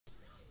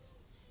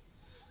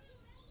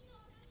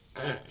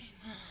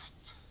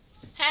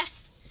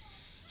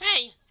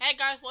Hey, hey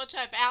guys, what's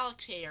up?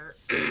 Alex here.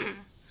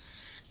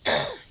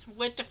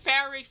 With the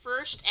very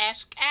first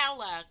Ask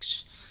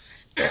Alex.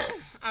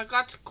 I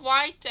got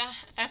quite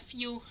a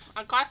few.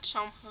 I got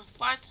some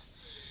quite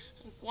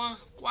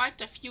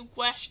a few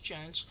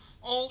questions,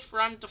 all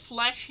from the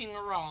Flashing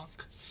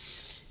Rock.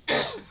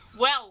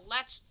 Well,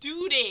 let's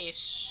do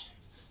this.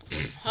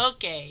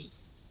 Okay.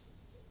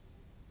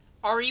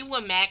 Are you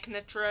a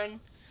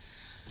Magnetron?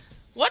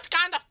 What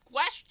kind of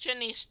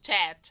question is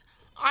that?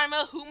 I'm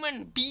a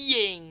human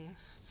being.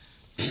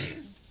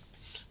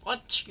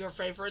 What's your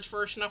favorite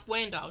version of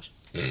Windows?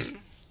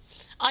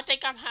 I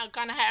think I'm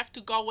gonna have to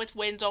go with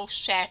Windows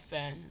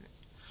 7.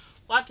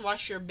 What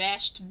was your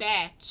best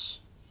bet?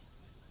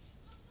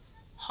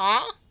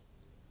 Huh?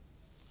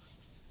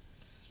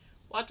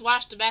 What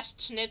was the best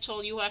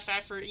schnitzel you have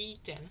ever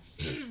eaten?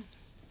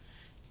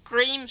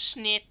 Cream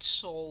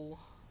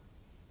schnitzel.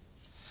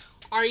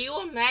 Are you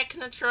a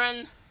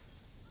Magnetron?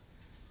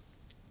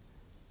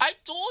 I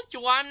told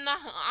you I'm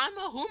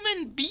a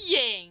human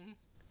being.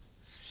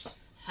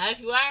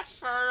 Have you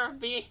ever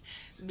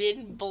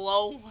been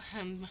below?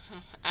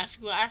 Have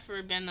you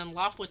ever been in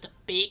love with a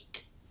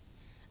pig?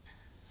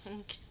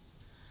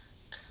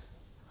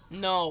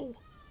 No.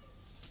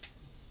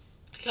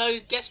 So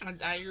you guess my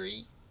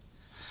diary.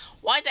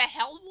 Why the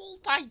hell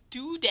would I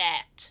do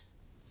that?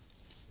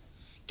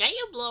 Can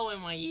you blow in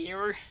my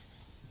ear?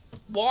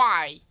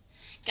 Why?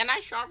 Can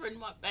I sharpen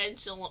my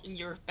pencil in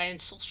your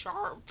pencil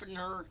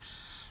sharpener?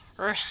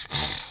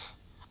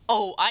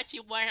 Oh, I see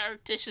where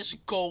this is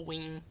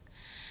going.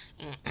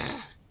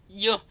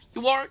 You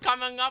are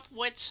coming up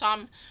with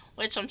some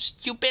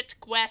stupid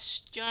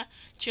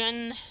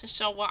question,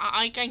 so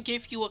I can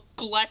give you a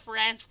clever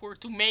answer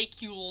to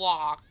make you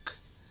lock.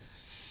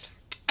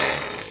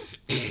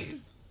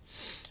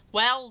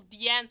 Well,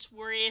 the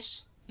answer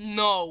is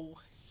no.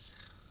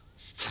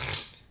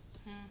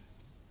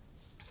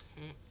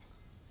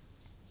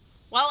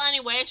 Well,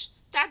 anyways,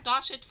 that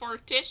does it for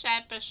this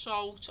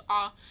episode.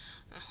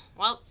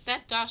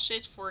 That does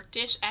it for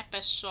this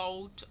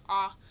episode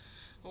of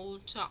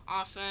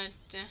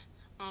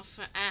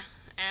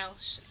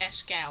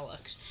Ask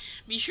Alex.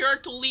 Be sure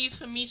to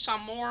leave me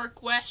some more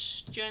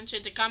questions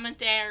in the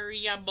comment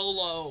area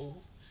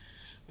below.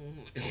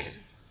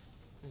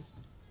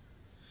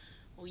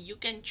 Well, you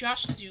can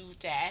just do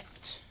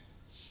that.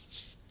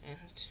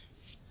 And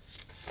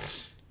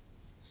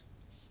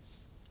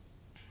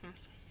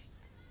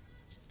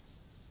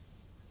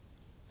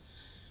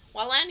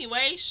well,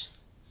 anyways,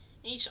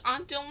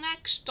 until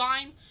next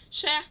time,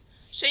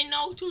 say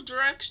no to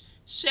drugs,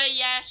 say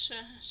yes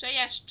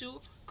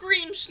to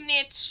cream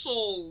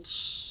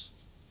schnitzels.